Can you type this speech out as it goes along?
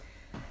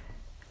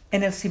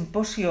En el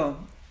simposio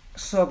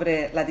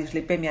sobre la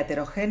dislipemia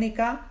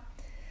aterogénica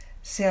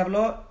se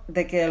habló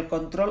de que el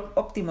control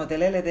óptimo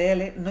del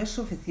LDL no es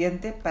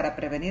suficiente para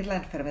prevenir la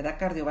enfermedad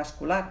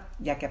cardiovascular,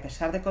 ya que a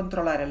pesar de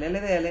controlar el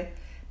LDL,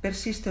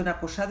 persiste un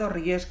acusado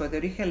riesgo de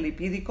origen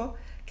lipídico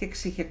que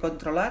exige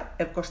controlar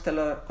el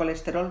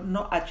colesterol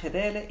no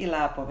HDL y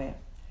la ApoB.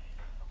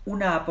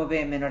 Una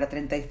ApoB menor a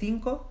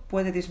 35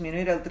 puede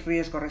disminuir el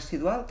riesgo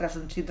residual tras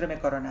un síndrome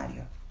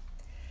coronario.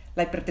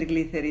 La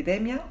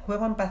hipertrigliceridemia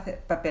juega un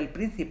papel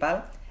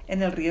principal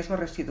en el riesgo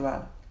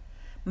residual.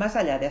 Más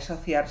allá de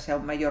asociarse a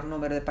un mayor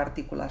número de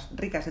partículas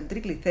ricas en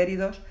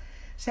triglicéridos,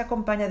 se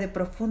acompaña de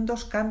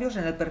profundos cambios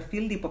en el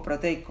perfil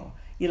lipoproteico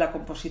y la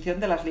composición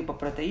de las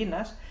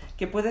lipoproteínas,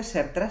 que puede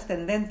ser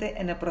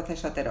trascendente en el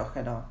proceso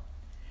aterógeno.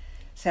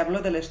 Se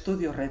habló del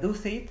estudio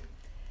REDUCE-IT,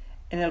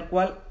 en el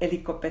cual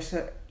el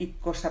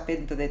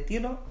icosapento de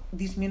etilo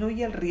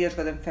disminuye el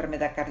riesgo de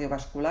enfermedad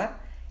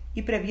cardiovascular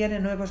y previene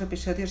nuevos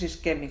episodios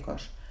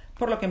isquémicos,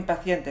 por lo que en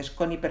pacientes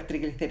con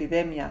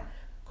hipertrigliceridemia,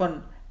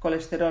 con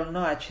colesterol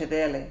no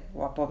HDL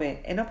o ApoB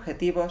en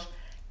objetivos,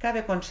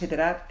 cabe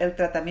considerar el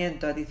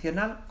tratamiento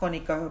adicional con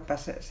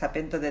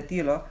icosapento de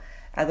etilo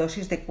a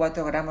dosis de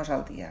 4 gramos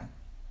al día.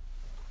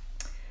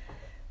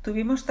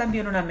 Tuvimos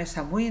también una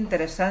mesa muy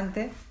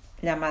interesante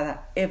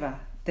llamada EVA,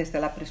 desde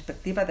la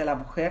perspectiva de la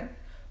mujer,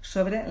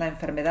 sobre la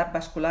enfermedad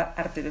vascular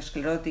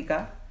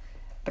arteriosclerótica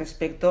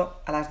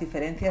respecto a las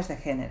diferencias de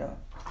género.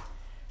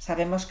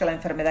 Sabemos que la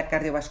enfermedad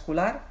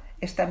cardiovascular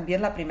es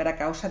también la primera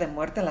causa de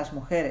muerte en las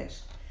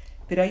mujeres,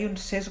 pero hay un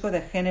sesgo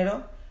de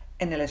género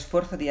en el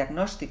esfuerzo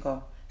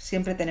diagnóstico.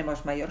 Siempre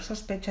tenemos mayor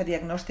sospecha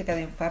diagnóstica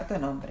de infarto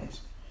en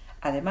hombres.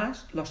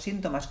 Además, los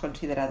síntomas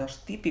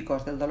considerados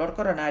típicos del dolor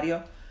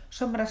coronario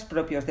son más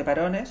propios de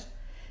varones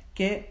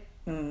que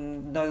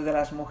no de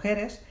las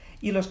mujeres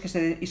y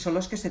son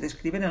los que se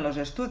describen en los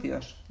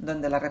estudios,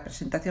 donde la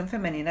representación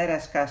femenina era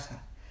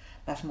escasa.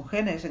 Las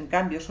mujeres, en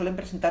cambio, suelen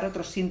presentar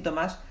otros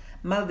síntomas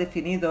mal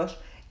definidos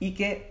y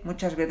que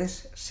muchas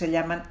veces se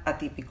llaman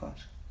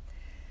atípicos.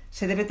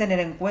 Se debe tener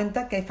en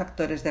cuenta que hay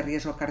factores de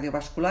riesgo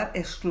cardiovascular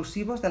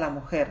exclusivos de la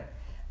mujer,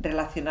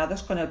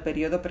 relacionados con el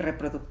periodo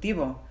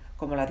reproductivo,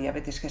 como la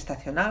diabetes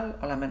gestacional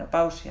o la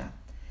menopausia,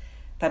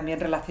 también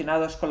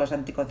relacionados con los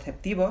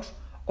anticonceptivos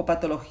o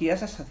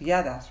patologías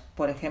asociadas,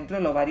 por ejemplo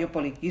el ovario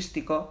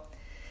poliquístico,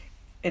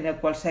 en el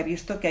cual se ha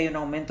visto que hay un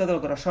aumento del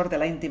grosor de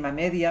la íntima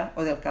media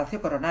o del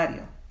calcio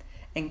coronario.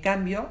 En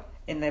cambio,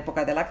 en la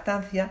época de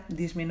lactancia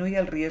disminuye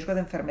el riesgo de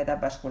enfermedad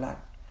vascular.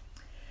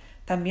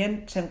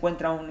 También se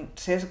encuentra un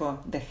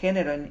sesgo de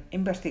género en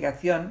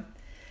investigación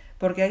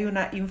porque hay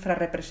una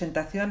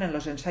infrarrepresentación en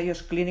los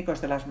ensayos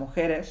clínicos de las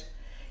mujeres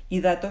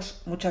y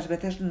datos muchas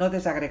veces no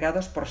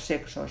desagregados por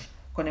sexos,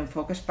 con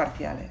enfoques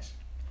parciales.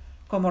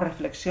 Como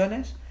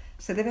reflexiones,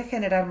 se debe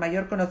generar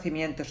mayor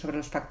conocimiento sobre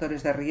los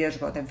factores de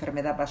riesgo de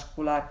enfermedad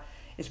vascular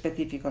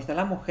específicos de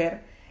la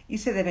mujer y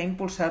se debe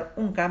impulsar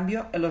un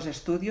cambio en los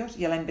estudios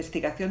y a la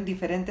investigación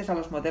diferentes a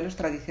los modelos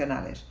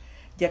tradicionales,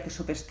 ya que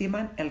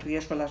subestiman el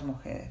riesgo de las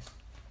mujeres.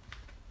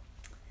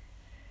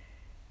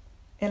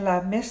 En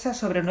la mesa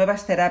sobre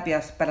nuevas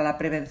terapias para la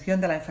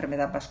prevención de la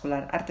enfermedad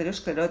vascular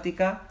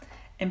arteriosclerótica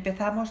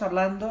empezamos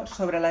hablando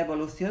sobre la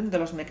evolución de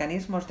los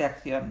mecanismos de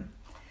acción.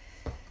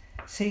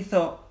 Se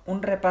hizo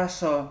un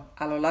repaso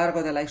a lo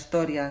largo de la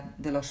historia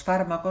de los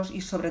fármacos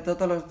y sobre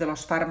todo de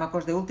los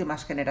fármacos de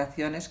últimas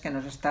generaciones que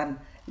nos están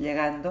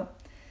llegando.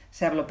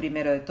 Se habló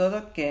primero de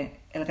todo que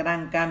el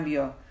gran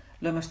cambio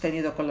lo hemos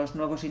tenido con los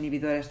nuevos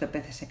inhibidores de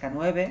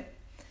PCSK9,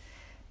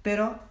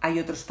 pero hay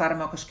otros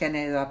fármacos que han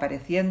ido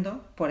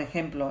apareciendo, por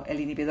ejemplo,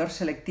 el inhibidor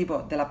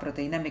selectivo de la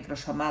proteína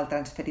microsomal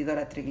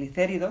transferidora a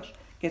triglicéridos,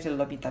 que es el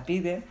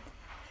lomitapide.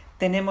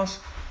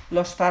 Tenemos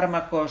los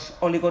fármacos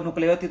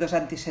oligonucleótidos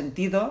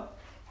antisentido,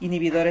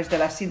 inhibidores de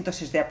la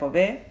síntesis de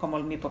ApoB, como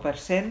el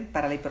mipopersen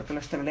para la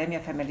hipercolesterolemia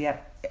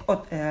familiar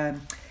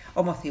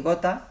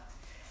homocigota,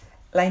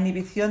 la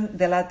inhibición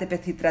de la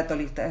ATP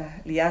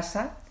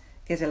citratoliasa,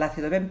 que es el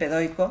ácido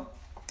bempedoico,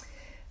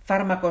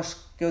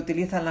 fármacos que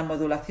utilizan la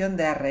modulación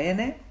de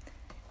ARN,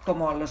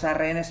 como los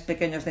ARNs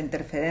pequeños de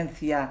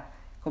interferencia,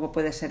 como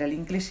puede ser el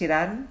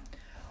inclisiran,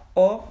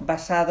 o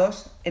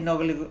basados en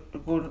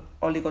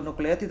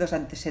oligonucleótidos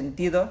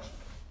antisentidos,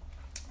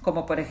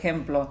 como por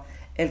ejemplo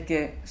el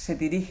que se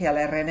dirige al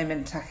ARN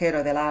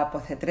mensajero de la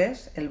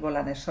ApoC3, el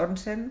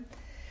volanesorsen,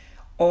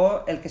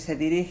 o el que se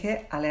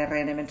dirige al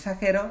ARN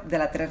mensajero de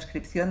la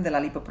transcripción de la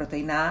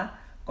lipoproteína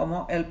A,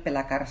 como el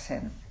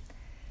pelacarsen.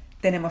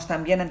 Tenemos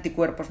también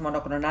anticuerpos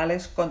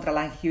monoclonales contra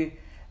la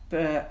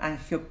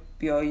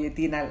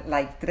angiopoietina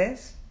like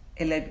 3,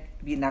 el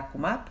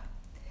evinacumab,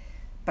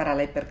 para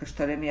la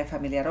hipercolesterolemia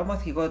familiar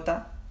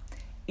homocigota,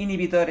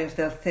 inhibidores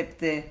del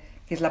CEPT,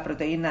 que es la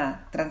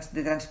proteína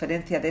de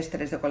transferencia de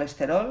ésteres de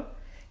colesterol,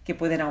 que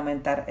pueden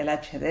aumentar el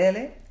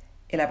HDL,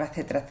 el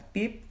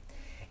abacetrazepib,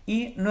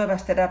 y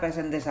nuevas terapias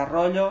en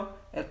desarrollo,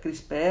 el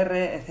CRISPR,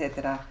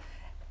 etc.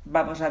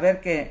 Vamos a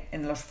ver que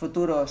en los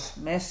futuros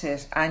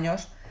meses,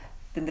 años,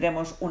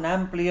 tendremos un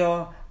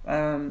amplio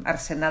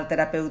arsenal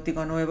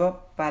terapéutico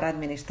nuevo para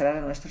administrar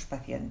a nuestros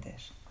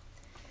pacientes.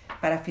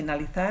 Para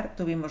finalizar,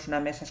 tuvimos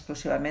una mesa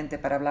exclusivamente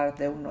para hablar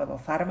de un nuevo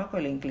fármaco,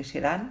 el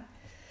inclisiran,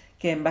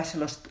 que en base a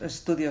los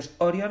estudios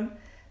Orion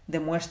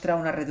demuestra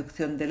una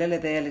reducción del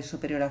LDL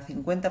superior al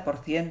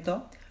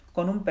 50%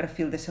 con un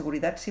perfil de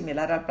seguridad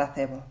similar al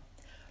placebo.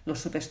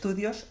 Los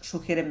subestudios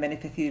sugieren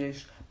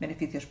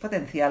beneficios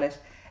potenciales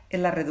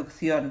en la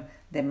reducción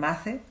de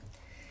MACE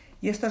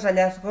y estos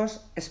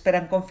hallazgos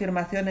esperan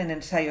confirmación en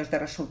ensayos de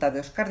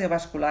resultados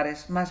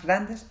cardiovasculares más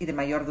grandes y de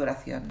mayor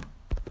duración.